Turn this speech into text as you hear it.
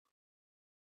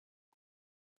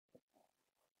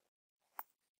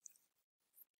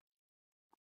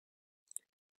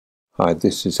Hi,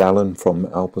 this is Alan from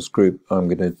Alpus Group. I'm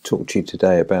going to talk to you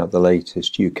today about the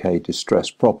latest UK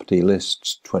distressed property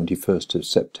lists, 21st of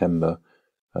September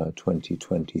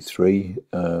 2023.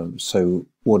 So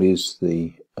what is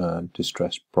the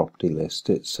distressed property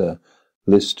list? It's a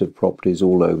list of properties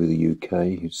all over the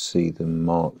UK. You see them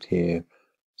marked here,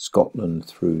 Scotland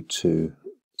through to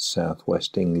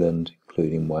southwest England,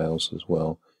 including Wales as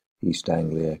well, East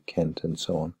Anglia, Kent and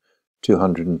so on.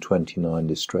 229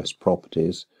 distressed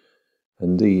properties.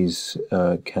 And these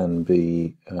can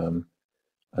be a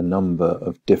number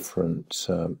of different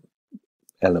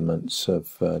elements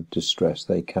of distress.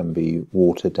 They can be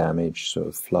water damage, sort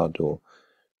of flood or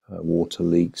water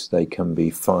leaks. They can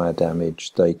be fire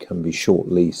damage. They can be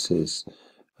short leases.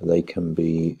 They can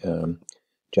be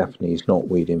Japanese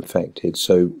knotweed infected.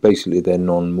 So basically they're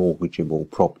non-mortgageable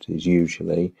properties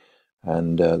usually,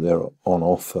 and they're on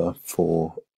offer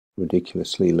for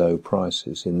ridiculously low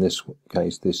prices. In this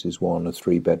case, this is one, a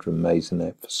 3-bedroom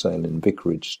maisonette for sale in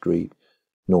Vicarage Street,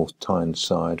 North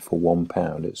Tyneside for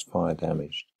 £1. It's fire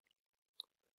damaged.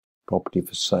 Property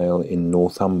for sale in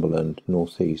Northumberland,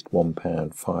 North East,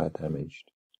 £1, fire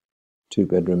damaged.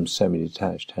 2-bedroom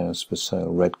semi-detached house for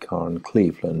sale, Redcar and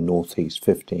Cleveland, North East,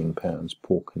 £15,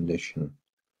 poor condition.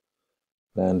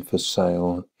 Land for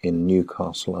sale in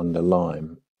Newcastle under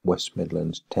Lyme, West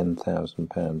Midlands,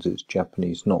 £10,000. It's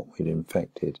Japanese knotweed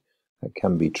infected. That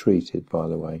can be treated, by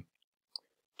the way.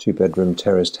 2-bedroom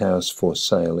terraced house for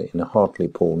sale in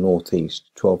Hartlepool, North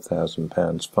East,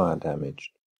 £12,000, fire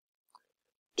damaged.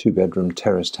 2-bedroom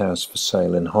terraced house for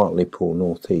sale in Hartlepool,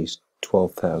 North East,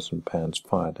 £12,000,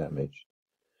 fire damaged.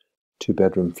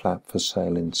 2-bedroom flat for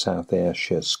sale in South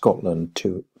Ayrshire, Scotland,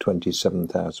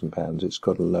 £27,000. It's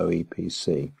got a low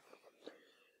EPC.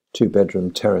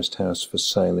 2-bedroom terraced house for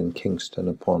sale in Kingston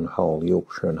upon Hull,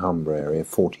 Yorkshire and Humber area,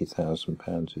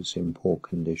 £40,000. It's in poor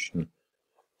condition.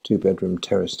 2-bedroom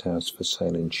terraced house for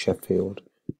sale in Sheffield,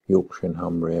 Yorkshire and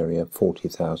Humber area,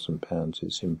 £40,000.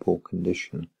 It's in poor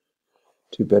condition.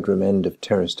 2-bedroom end of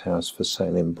terraced house for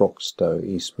sale in Broxtowe,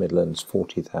 East Midlands,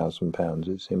 £40,000.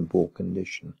 It's in poor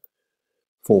condition.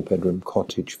 4-bedroom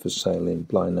cottage for sale in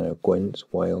Blaenau, Gwent,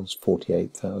 Wales,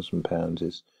 £48,000.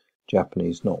 It's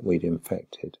Japanese knotweed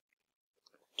infected.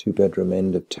 2-bedroom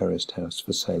end of terraced house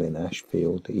for sale in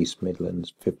Ashfield, East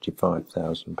Midlands,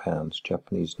 £55,000,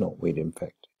 Japanese knotweed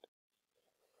infected.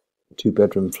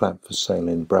 2-bedroom flat for sale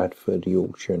in Bradford,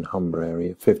 Yorkshire and Humber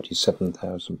area,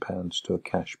 £57,000 to a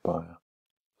cash buyer.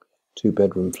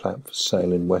 2-bedroom flat for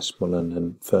sale in Westmoreland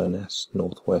and Furness,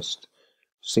 North West,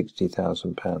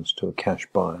 £60,000 to a cash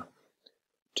buyer.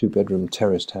 2-bedroom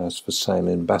terraced house for sale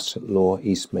in Bassetlaw,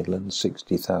 East Midlands,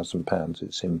 £60,000.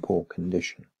 It's in poor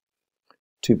condition.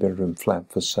 2-bedroom flat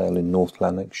for sale in North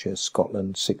Lanarkshire,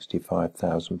 Scotland,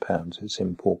 £65,000. It's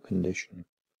in poor condition.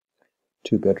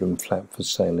 2-bedroom flat for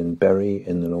sale in Bury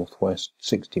in the northwest,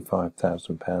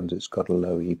 £65,000. It's got a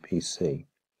low EPC.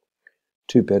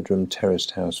 2-bedroom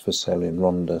terraced house for sale in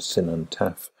Rhondda, Sinan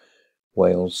Taff,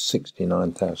 Wales,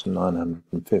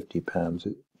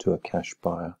 £69,950 to a cash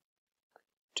buyer.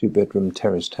 2-bedroom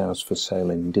terraced house for sale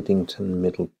in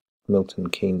Diddington, Milton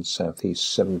Keynes, South East,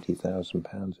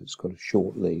 £70,000. It's got a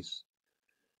short lease.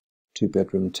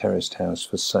 2-bedroom terraced house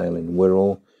for sale in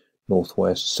Wirral, North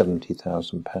West,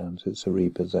 £70,000. It's a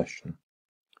repossession.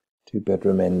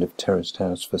 2-bedroom end of terraced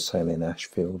house for sale in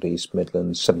Ashfield, East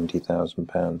Midlands,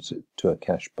 £70,000 to a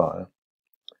cash buyer.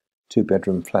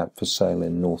 2-bedroom flat for sale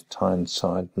in North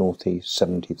Tyneside, North East,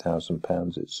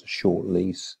 £70,000. It's a short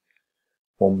lease.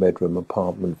 1-bedroom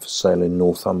apartment for sale in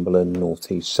Northumberland, North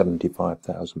East,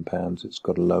 £75,000. It's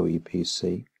got a low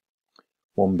EPC.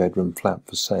 1-bedroom flat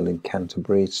for sale in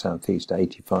Canterbury, South East,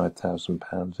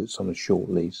 £85,000. It's on a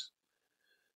short lease.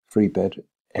 3-bed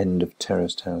end of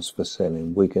terraced house for sale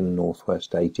in Wigan, North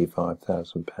West,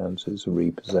 £85,000. It's a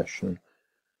repossession.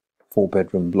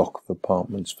 4-bedroom block of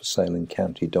apartments for sale in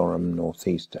County Durham, North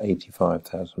East,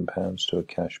 £85,000 to a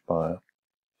cash buyer.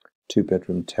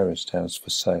 2-bedroom terraced house for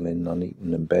sale in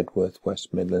Nuneaton and Bedworth,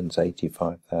 West Midlands,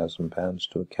 £85,000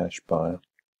 to a cash buyer.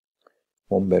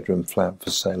 1-bedroom flat for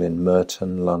sale in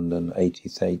Merton, London,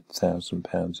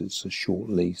 £88,000. It's a short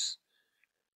lease.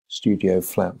 Studio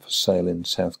flat for sale in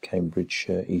South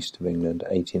Cambridgeshire, East of England,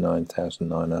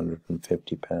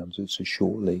 £89,950. It's a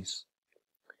short lease.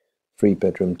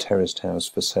 3-bedroom terraced house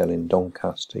for sale in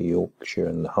Doncaster, Yorkshire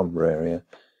and the Humber area,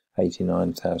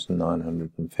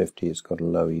 £89,950. It's got a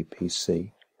low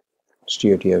EPC.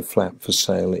 Studio flat for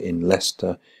sale in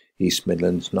Leicester, East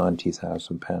Midlands,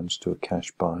 £90,000 to a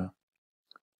cash buyer.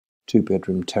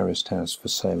 2-bedroom terraced house for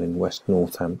sale in West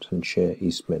Northamptonshire,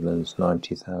 East Midlands,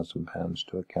 £90,000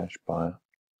 to a cash buyer.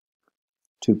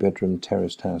 2-bedroom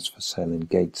terraced house for sale in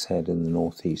Gateshead in the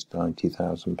northeast,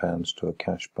 £90,000 to a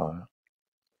cash buyer.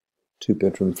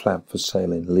 2-bedroom flat for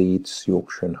sale in Leeds,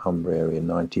 Yorkshire and Humber area,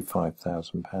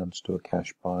 £95,000 to a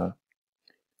cash buyer.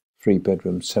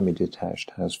 3-bedroom semi-detached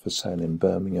house for sale in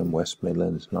Birmingham, West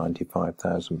Midlands,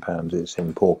 £95,000. It's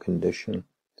in poor condition.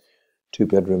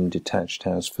 2-bedroom detached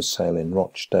house for sale in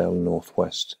Rochdale, North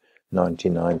West,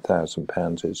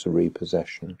 £99,000. It's a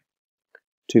repossession.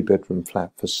 2-bedroom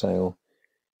flat for sale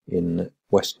in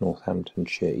West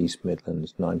Northamptonshire, East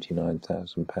Midlands,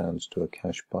 £99,000 to a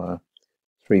cash buyer.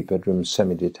 3-bedroom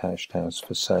semi-detached house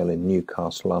for sale in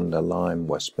Newcastle under Lyme,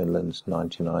 West Midlands,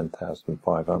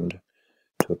 £99,500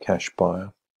 to a cash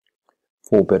buyer.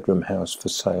 4-bedroom house for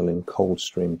sale in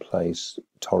Coldstream Place,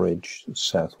 Torridge,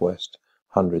 Southwest,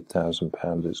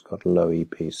 £100,000. It's got a low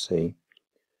EPC.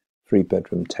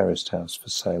 3-bedroom terraced house for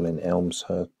sale in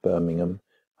Elmshurst, Birmingham,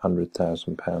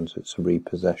 £100,000. It's a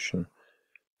repossession.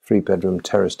 3-bedroom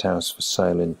terraced house for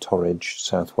sale in Torridge,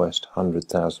 Southwest,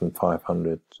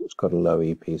 £100,500. It's got a low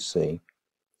EPC.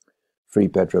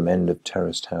 3-bedroom end of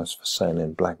terraced house for sale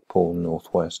in Blackpool,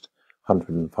 Northwest,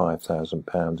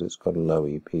 £105,000. It's got a low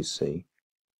EPC.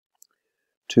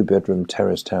 2-bedroom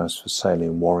terraced house for sale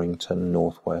in Warrington,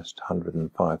 Northwest,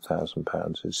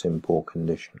 £105,000. It's in poor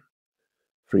condition.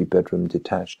 3-bedroom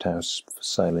detached house for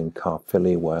sale in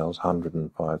Caerphilly, Wales,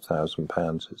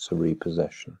 £105,000. It's a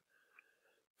repossession.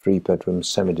 3-bedroom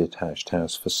semi-detached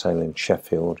house for sale in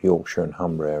Sheffield, Yorkshire and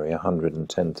Humber area,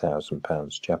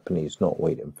 £110,000. Japanese not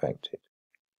wheat infected.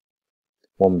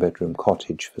 1-bedroom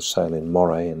cottage for sale in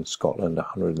Moray in Scotland,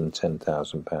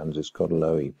 £110,000. It's got a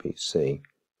low EPC.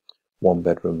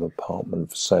 1-bedroom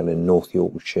apartment for sale in North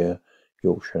Yorkshire,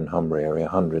 Yorkshire and Humber area,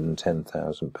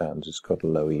 £110,000. It's got a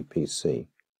low EPC.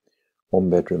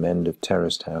 1-bedroom end of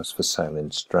terraced house for sale in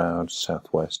Stroud,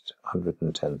 Southwest,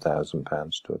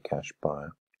 £110,000 to a cash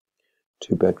buyer.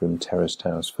 2-bedroom terraced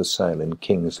house for sale in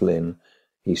Kings Lynn,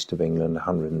 east of England,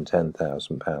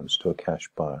 £110,000 to a cash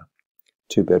buyer.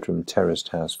 2-bedroom terraced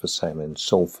house for sale in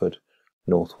Salford,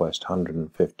 Northwest,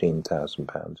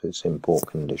 £115,000. It's in poor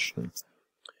condition.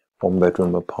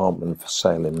 1-bedroom apartment for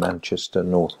sale in Manchester,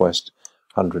 Northwest,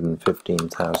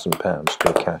 £115,000 to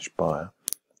a cash buyer.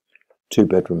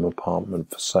 2-bedroom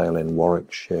apartment for sale in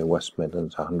Warwickshire, West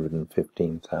Midlands,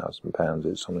 £115,000.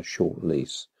 It's on a short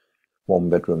lease.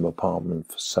 1-bedroom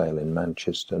apartment for sale in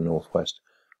Manchester, Northwest,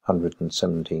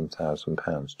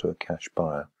 £117,000 to a cash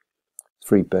buyer.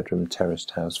 3-bedroom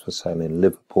terraced house for sale in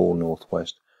Liverpool,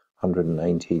 Northwest,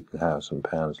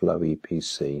 £180,000, low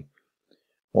EPC.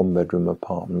 1-bedroom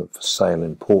apartment for sale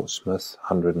in Portsmouth,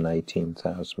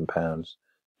 £118,000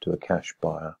 to a cash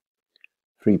buyer.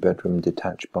 3-bedroom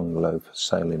detached bungalow for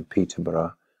sale in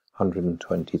Peterborough,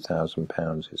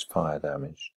 £120,000. It's fire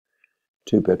damaged.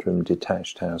 2-bedroom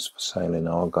detached house for sale in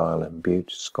Argyll and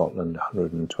Bute, Scotland,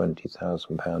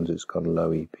 £120,000. It's got a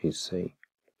low EPC.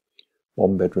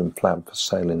 1-bedroom flat for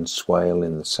sale in Swale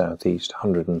in the southeast,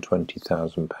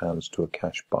 £120,000 to a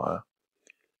cash buyer.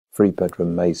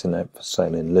 3-bedroom maisonette for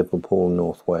sale in Liverpool,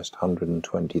 Northwest,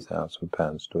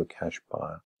 £120,000 to a cash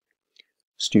buyer.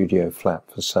 Studio flat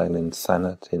for sale in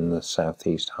Thanet in the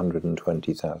southeast,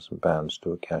 £120,000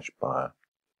 to a cash buyer.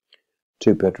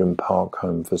 2-bedroom park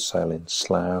home for sale in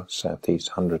Slough,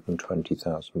 southeast,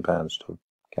 £120,000 to a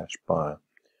cash buyer.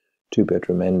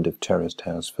 2-bedroom end of terraced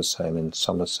house for sale in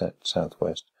Somerset,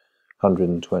 southwest,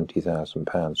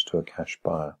 £120,000 to a cash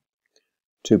buyer.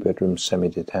 2-bedroom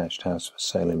semi-detached house for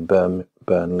sale in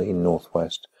Burnley,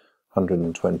 northwest,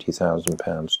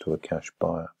 £120,000 to a cash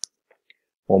buyer.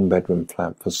 1-bedroom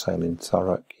flat for sale in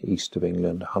Thurrock, east of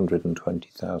England,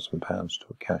 £120,000 to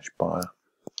a cash buyer.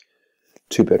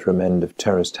 2-bedroom end of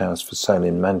terraced house for sale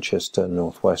in Manchester,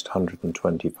 northwest,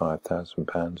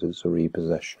 £125,000. It's a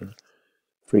repossession.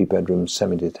 3-bedroom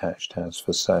semi-detached house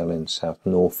for sale in South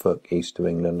Norfolk, east of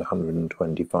England,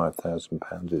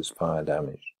 £125,000. It's fire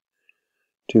damaged.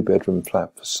 2-bedroom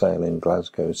flat for sale in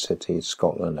Glasgow City,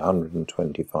 Scotland,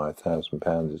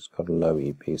 £125,000. It's got a low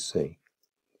EPC.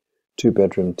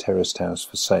 2-bedroom terraced house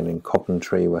for sale in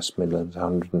Coventry, West Midlands,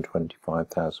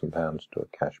 £125,000 to a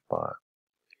cash buyer.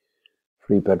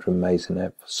 3-bedroom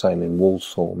maisonette for sale in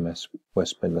Walsall,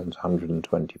 West Midlands,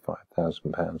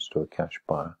 £125,000 to a cash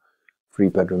buyer.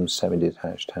 3-bedroom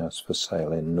semi-detached house for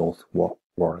sale in North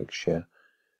Warwickshire,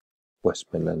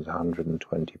 West Midlands,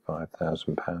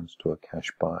 £125,000 to a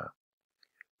cash buyer.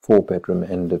 4-bedroom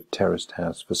end of terraced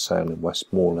house for sale in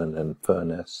Westmoreland and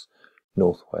Furness,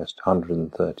 Northwest,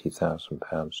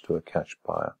 £130,000 to a cash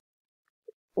buyer.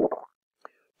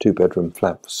 2-bedroom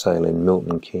flat for sale in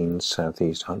Milton Keynes,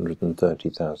 southeast,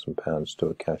 £130,000 to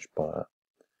a cash buyer.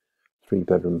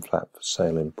 3-bedroom flat for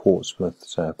sale in Portsmouth,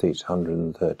 South East,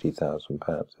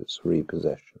 £130,000. It's a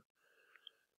repossession.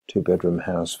 2-bedroom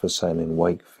house for sale in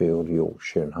Wakefield,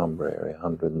 Yorkshire and Humber area,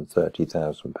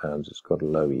 £130,000. It's got a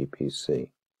low EPC.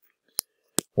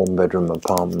 1-bedroom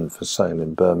apartment for sale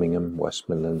in Birmingham, West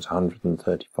Midlands,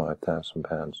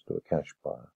 £135,000 to a cash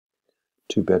buyer.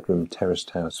 2-bedroom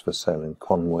terraced house for sale in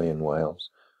Conway in Wales,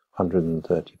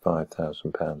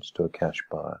 £135,000 to a cash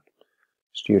buyer.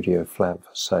 Studio flat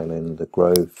for sale in The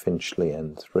Grove, Finchley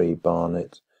N3,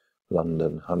 Barnet,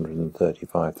 London,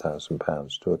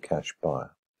 £135,000 to a cash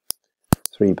buyer.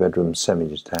 3-bedroom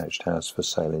semi-detached house for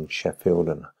sale in Sheffield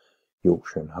and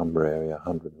Yorkshire and Humber area,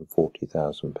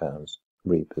 £140,000,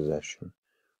 repossession.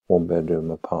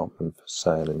 1-bedroom apartment for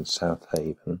sale in South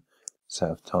Haven,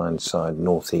 South Tyneside,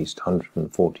 North East,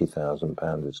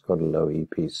 £140,000. It's got a low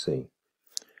EPC.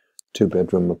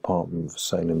 2-bedroom apartment for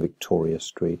sale in Victoria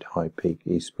Street, High Peak,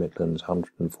 East Midlands,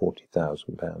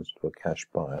 £140,000 to a cash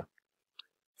buyer.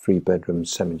 3-bedroom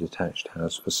semi-detached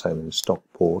house for sale in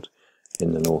Stockport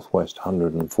in the northwest,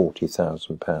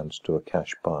 £140,000 to a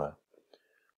cash buyer.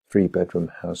 3-bedroom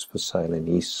house for sale in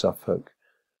East Suffolk,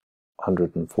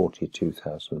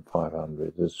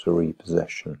 £142,500. It's a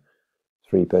repossession.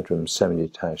 3-bedroom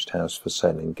semi-detached house for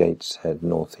sale in Gateshead,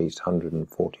 North East,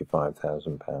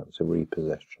 £145,000, a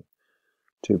repossession.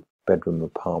 2-bedroom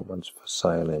apartments for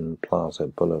sale in Plaza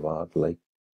Boulevard,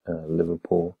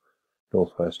 Liverpool,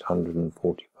 Northwest,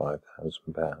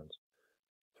 £145,000.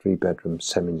 3-bedroom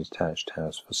semi-detached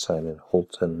house for sale in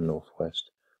Halton, Northwest,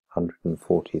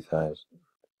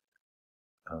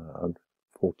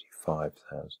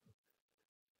 £145,000.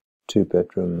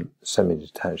 2-bedroom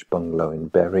semi-detached bungalow in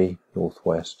Bury,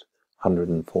 Northwest,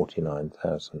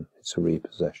 £149,000. It's a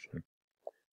repossession.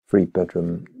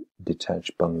 3-bedroom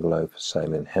detached bungalow for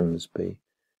sale in Hemsby,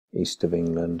 East of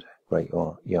England, Great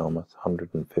Yarmouth,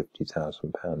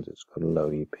 £150,000. It's got a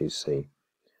low EPC.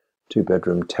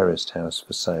 2-bedroom terraced house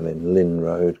for sale in Lynn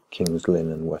Road, Kings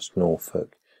Lynn and West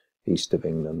Norfolk, East of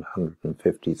England,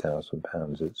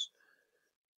 £150,000. It's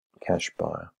cash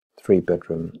buyer.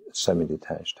 3-bedroom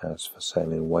semi-detached house for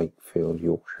sale in Wakefield,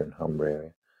 Yorkshire and Humber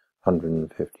area,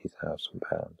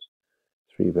 £150,000.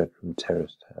 3-bedroom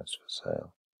terraced house for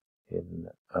sale in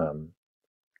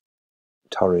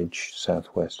Turridge,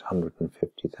 Southwest,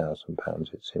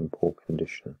 £150,000. It's in poor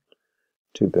condition.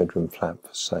 2-bedroom flat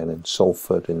for sale in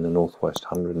Salford in the northwest,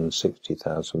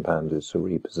 £160,000. It's a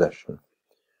repossession.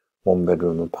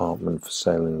 1-bedroom apartment for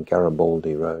sale in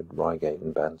Garibaldi Road, Reigate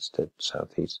and Banstead,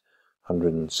 Southeast,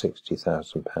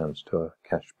 £160,000 to a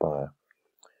cash buyer.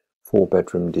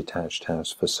 4-bedroom detached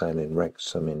house for sale in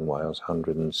Wrexham in Wales,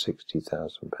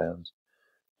 £160,000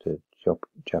 to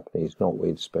Japanese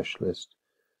knotweed specialist.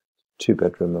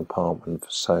 2-bedroom apartment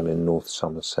for sale in North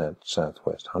Somerset,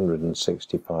 Southwest,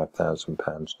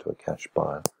 £165,000 to a cash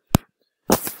buyer.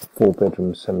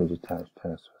 4-bedroom semi-detached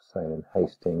house for sale in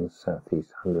Hastings,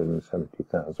 Southeast,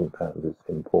 £170,000. It's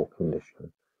in poor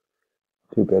condition.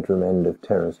 2-bedroom end of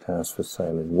terraced house for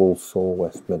sale in Walsall,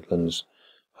 West Midlands,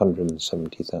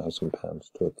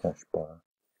 £170,000 to a cash buyer.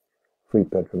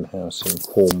 3-bedroom house in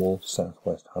Cornwall,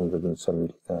 Southwest,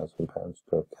 £170,000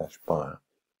 to a cash buyer.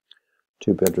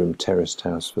 2-bedroom terraced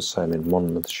house for sale in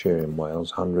Monmouthshire in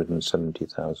Wales,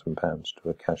 £170,000 to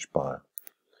a cash buyer.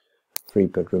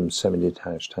 3-bedroom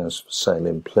semi-detached house for sale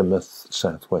in Plymouth,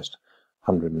 Southwest,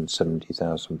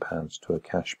 £170,000 to a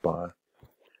cash buyer.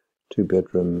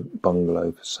 2-bedroom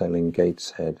bungalow for sale in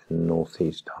Gateshead in the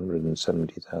northeast,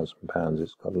 £170,000.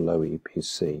 It's got a low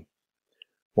EPC.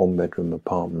 1-bedroom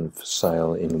apartment for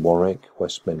sale in Warwick,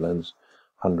 West Midlands,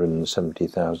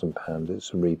 £170,000.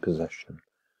 It's a repossession.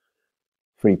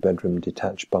 3-bedroom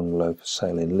detached bungalow for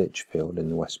sale in Lichfield in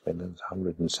the West Midlands,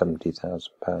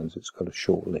 £170,000. It's got a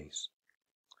short lease.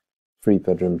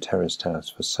 3-bedroom terraced house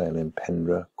for sale in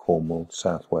Pendra, Cornwall,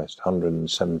 Southwest,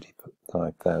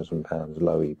 £175,000,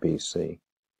 low EPC.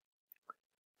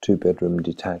 2-bedroom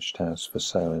detached house for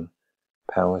sale in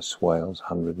Powys, Wales,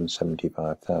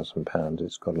 £175,000.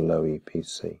 It's got a low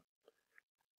EPC.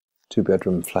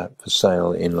 2-bedroom flat for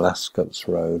sale in Lascotts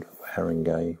Road,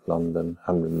 Haringey, London,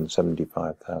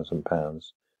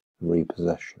 £175,000,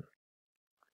 repossession.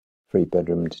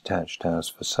 3-bedroom detached house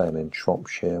for sale in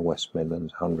Shropshire, West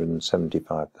Midlands,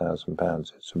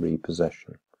 £175,000. It's a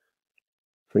repossession.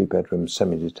 3-bedroom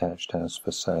semi-detached house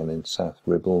for sale in South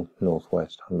Ribble,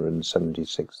 Northwest,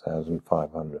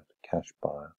 £176,500, cash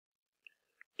buyer.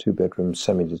 2-bedroom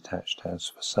semi-detached house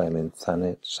for sale in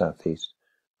Thanet, Southeast,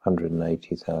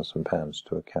 £180,000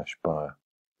 to a cash buyer.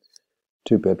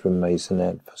 2-bedroom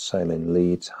maisonette for sale in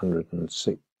Leeds,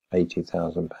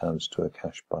 £180,000 to a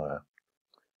cash buyer.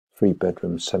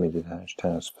 3-bedroom semi-detached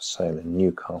house for sale in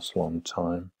Newcastle on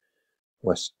Tyne,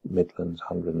 West Midlands,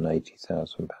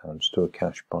 £180,000 to a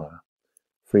cash buyer.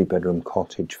 3-bedroom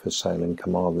cottage for sale in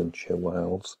Carmarthenshire,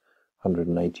 Wales,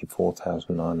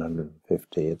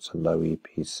 £184,950. It's a low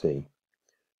EPC.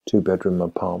 2-bedroom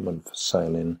apartment for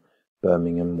sale in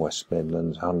Birmingham, West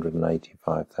Midlands,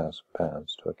 £185,000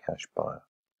 to a cash buyer.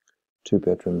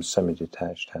 2-bedroom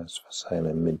semi-detached house for sale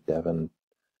in Mid-Devon,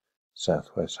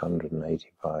 Southwest,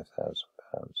 £185,000.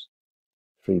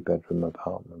 3-bedroom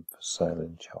apartment for sale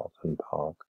in Charlton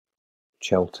Park,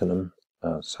 Cheltenham,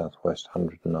 Southwest,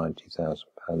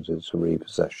 £190,000. It's a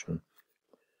repossession.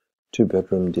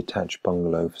 2-bedroom detached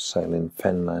bungalow for sale in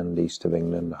Fenland, East of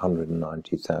England,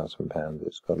 £190,000.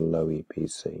 It's got a low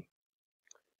EPC.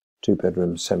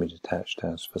 2-bedroom semi-detached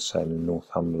house for sale in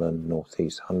Northumberland, North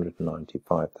East,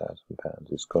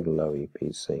 £195,000. It's got a low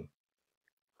EPC.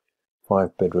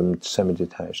 5-bedroom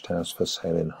semi-detached house for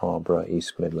sale in Harborough,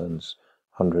 East Midlands,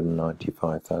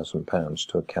 £195,000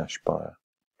 to a cash buyer.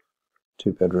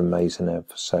 2-bedroom maisonette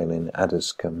for sale in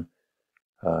Addiscombe,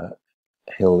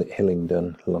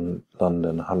 Hillingdon, London,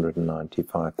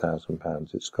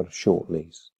 £195,000. It's got a short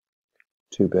lease.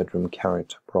 2-bedroom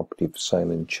character property for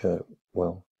sale in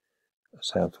Chirkwell,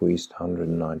 South East,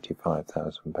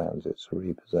 £195,000. It's a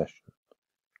repossession.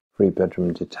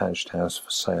 3-bedroom detached house for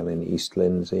sale in East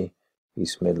Lindsey,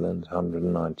 East Midlands,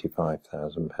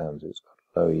 £195,000. It's got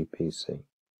a low EPC.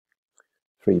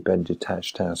 3-bed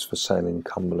detached house for sale in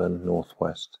Cumberland,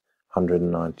 Northwest,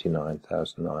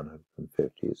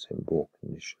 £199,950. It's in poor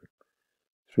condition.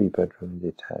 3-bedroom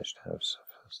detached house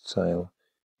for sale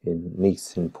in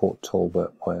Neath in Port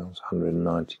Talbot, Wales,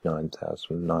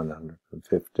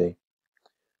 £199,950.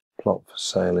 Plot for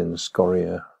sale in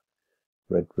Scoria,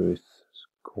 Redruth,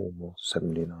 Cornwall,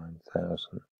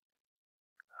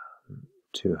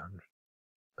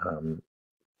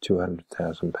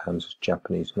 £200,000 is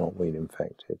Japanese knotweed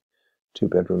infected.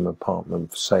 2-bedroom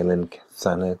apartment for sale in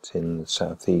Thanet in the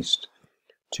southeast,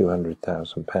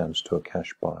 £200,000 to a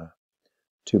cash buyer.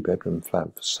 2-bedroom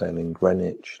flat for sale in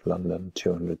Greenwich, London,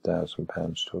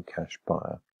 £200,000 to a cash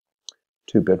buyer.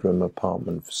 2-bedroom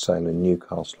apartment for sale in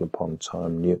Newcastle upon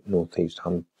Tyne, northeast,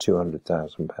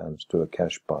 £200,000 to a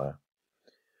cash buyer.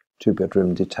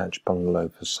 2-bedroom detached bungalow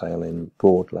for sale in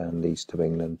Broadland, east of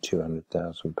England,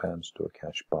 £200,000 to a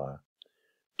cash buyer.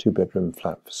 2-bedroom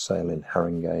flat for sale in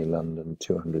Haringey, London,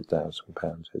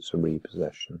 £200,000. It's a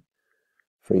repossession.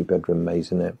 3-bedroom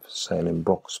maisonette for sale in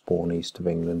Broxbourne, east of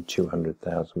England,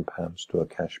 £200,000 to a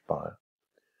cash buyer.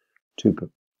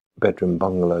 2-bedroom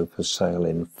bungalow for sale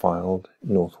in Fylde,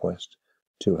 northwest,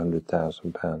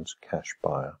 £200,000 cash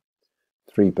buyer.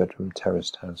 3-bedroom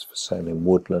terraced house for sale in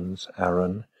Woodlands,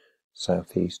 Arran,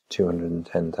 southeast,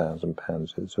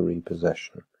 £210,000. It's a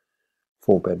repossession.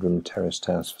 4-bedroom terraced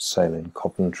house for sale in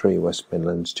Coventry, West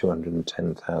Midlands,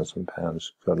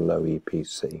 £210,000. Got a low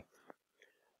EPC.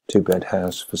 2-bed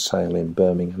house for sale in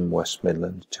Birmingham, West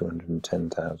Midlands,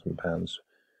 £210,000.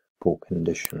 Poor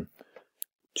condition.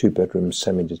 2-bedroom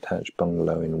semi-detached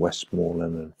bungalow in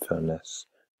Westmoreland and Furness,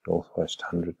 northwest,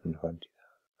 £120,000.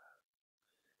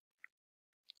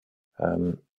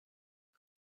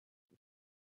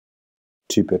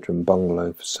 2-bedroom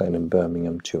bungalow for sale in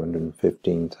Birmingham,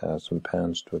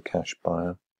 £215,000 to a cash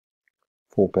buyer.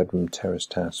 4-bedroom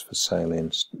terraced house for sale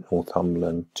in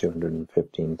Northumberland,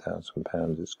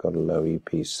 £215,000. It's got a low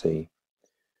EPC.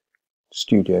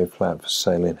 Studio flat for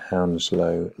sale in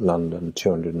Hounslow, London,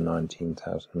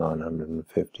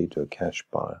 £219,950 to a cash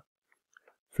buyer.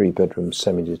 3-bedroom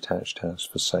semi-detached house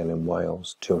for sale in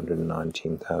Wales,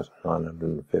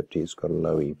 £219,950. It's got a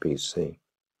low EPC.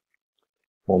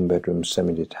 1-bedroom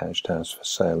semi-detached house for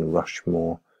sale in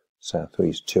Rushmore, South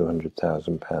East,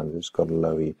 £200,000. It's got a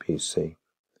low EPC.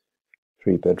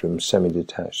 3-bedroom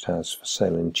semi-detached house for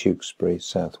sale in Tewkesbury,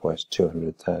 Southwest,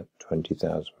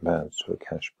 £220,000 to a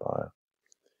cash buyer.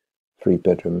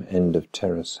 3-bedroom end of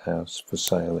terrace house for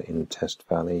sale in Test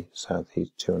Valley,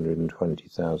 Southeast,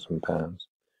 £220,000.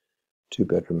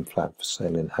 2-bedroom flat for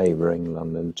sale in Havering,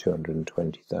 London,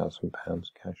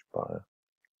 £220,000 cash buyer.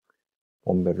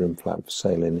 1-bedroom flat for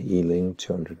sale in Ealing,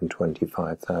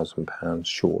 £225,000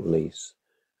 short lease.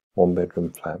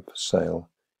 1-bedroom flat for sale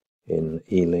in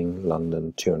Ealing,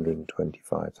 London,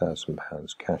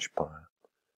 £225,000 cash buyer.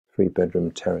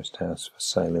 3-bedroom terraced house for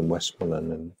sale in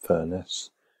Westmoreland and Furness,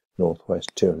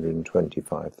 northwest,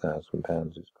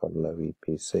 £225,000. It's got a low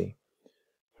EPC.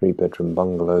 3-bedroom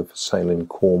bungalow for sale in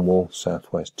Cornwall,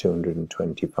 southwest,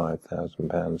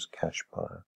 £225,000 cash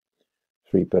buyer.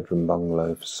 3-bedroom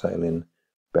bungalow for sale in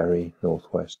Bury,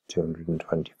 northwest,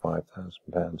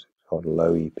 £225,000. It's got a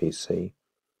low EPC.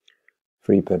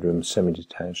 3-bedroom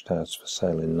semi-detached house for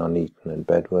sale in Nuneaton and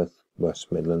Bedworth,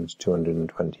 West Midlands,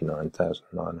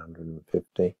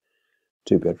 229,950.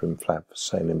 2-bedroom flat for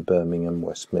sale in Birmingham,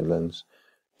 West Midlands,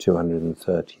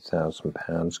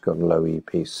 £230,000, got low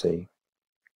EPC.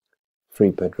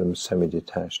 3-bedroom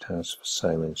semi-detached house for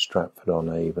sale in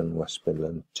Stratford-on-Avon, West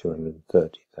Midlands,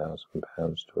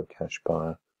 £230,000 to a cash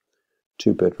buyer.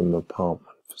 2-bedroom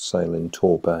apartment for sale in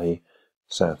Torbay,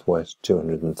 South West,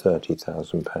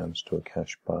 £230,000 to a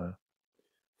cash buyer.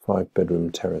 5-bedroom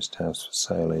terraced house for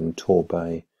sale in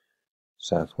Torbay,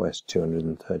 South West,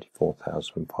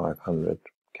 £234,500,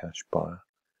 cash buyer.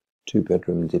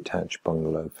 2-bedroom detached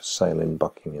bungalow for sale in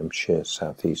Buckinghamshire,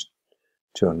 South East,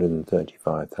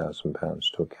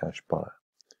 £235,000 to a cash buyer.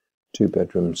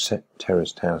 2-bedroom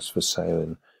terraced house for sale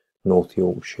in North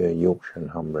Yorkshire, Yorkshire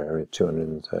and Humber area,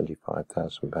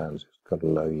 £235,000. It's got a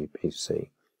low EPC.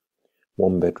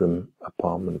 1-bedroom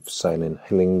apartment for sale in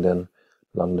Hillingdon,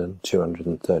 London,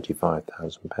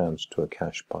 £235,000 to a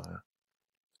cash buyer.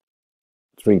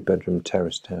 3-bedroom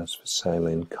terraced house for sale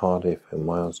in Cardiff in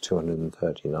Wales,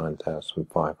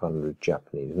 £239,500,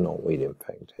 Japanese, not weed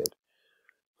infected.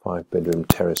 5-bedroom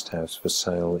terraced house for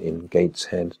sale in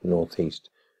Gateshead, North East,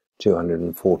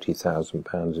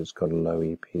 £240,000. It's got a low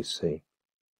EPC.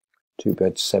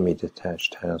 2-bed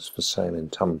semi-detached house for sale in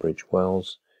Tunbridge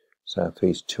Wells, South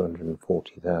East,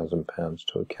 £240,000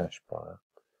 to a cash buyer.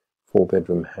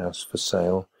 4-bedroom house for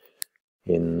sale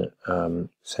in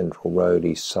Central Road,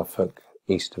 East Suffolk,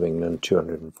 East of England,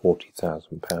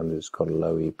 £240,000. It's got a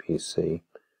low EPC.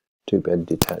 2-bed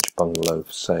detached bungalow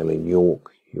for sale in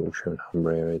York, Yorkshire and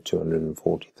Humber area,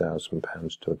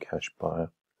 £240,000 to a cash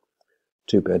buyer.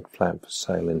 2-bed flat for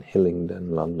sale in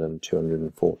Hillingdon, London,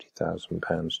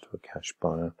 £240,000 to a cash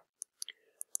buyer.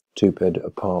 2-bed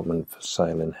apartment for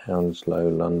sale in Hounslow,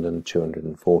 London,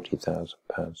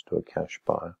 £240,000 to a cash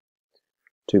buyer.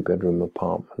 2-bedroom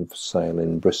apartment for sale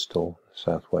in Bristol,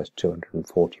 South West,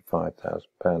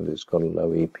 £245,000. It's got a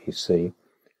low EPC.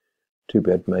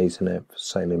 2-bed maisonette for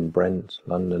sale in Brent,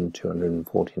 London,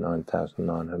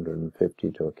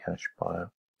 £249,950 to a cash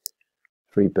buyer.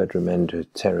 3-bedroom end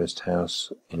terraced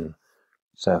house in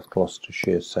South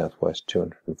Gloucestershire, South West,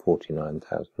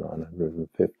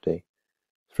 £249,950.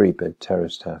 3-bed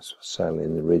terraced house for sale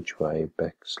in the Ridgeway,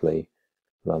 Bexley,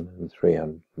 London,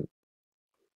 £300.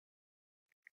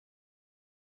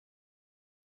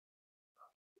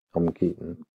 I'm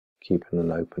keeping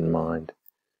an open mind.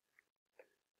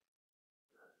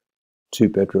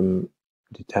 2-bedroom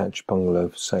detached bungalow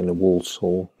for sale in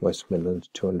Walsall, West Midlands,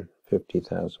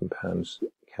 £250,000,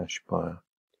 cash buyer.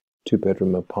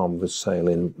 2-bedroom apartment for sale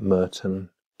in Merton,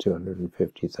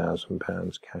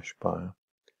 £250,000, cash buyer.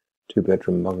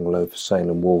 2-bedroom bungalow for sale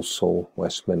in Walsall,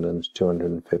 West Midlands,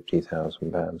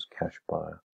 £250,000, cash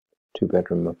buyer.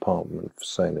 2-bedroom apartment for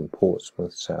sale in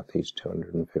Portsmouth, South East,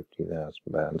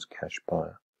 £250,000, cash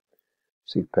buyer.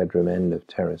 6-bedroom end of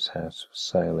terrace house for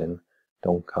sale in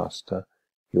Doncaster,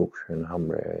 Yorkshire and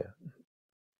Humber area,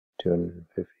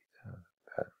 £250,000.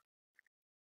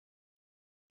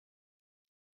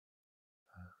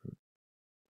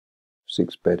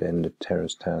 6-bed end of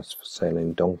terraced house for sale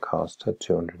in Doncaster,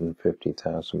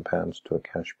 £250,000 to a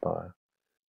cash buyer.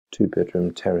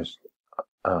 2-bedroom terraced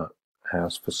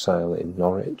house for sale in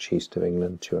Norwich, East of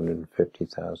England,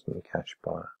 £250,000, cash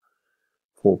buyer.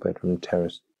 4-bedroom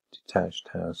terraced detached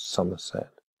house,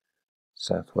 Somerset,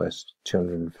 South West,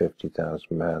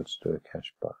 £250,000 to a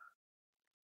cash buyer.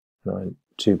 9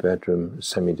 2-bedroom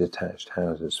semi-detached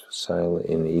houses for sale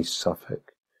in East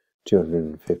Suffolk,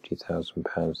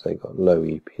 £250,000. They got low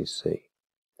EPC.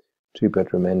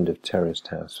 2-bedroom end of terraced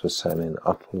house for sale in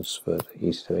Uttlesford,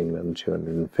 East of England,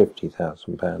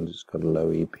 £250,000. It's got a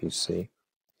low EPC.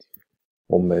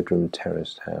 1-bedroom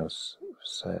terraced house for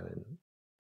sale in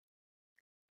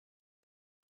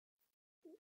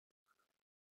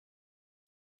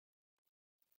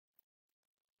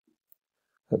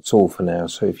That's all for now.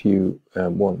 So if you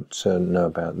want to know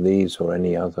about these or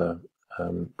any other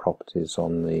properties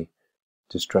on the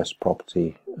distressed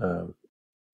property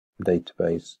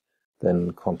database,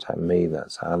 then contact me.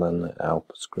 That's Alan at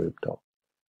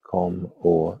alpusgroup.com,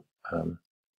 or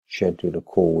schedule a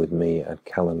call with me at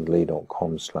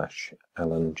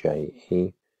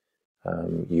calendly.com/AlanJE.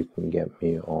 You can get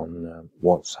me on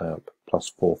WhatsApp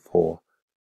 +44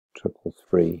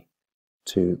 333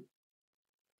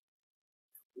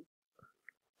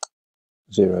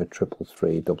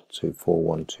 033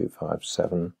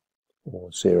 2241257 or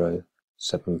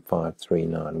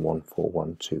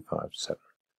 07539141257.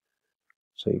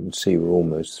 So you can see we're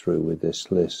almost through with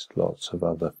this list. Lots of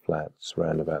other flats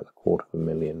around about the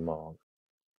 £250,000 mark,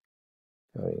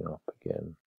 going up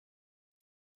again.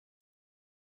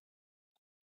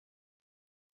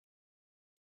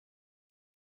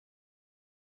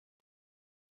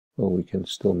 Well, we can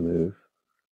still move.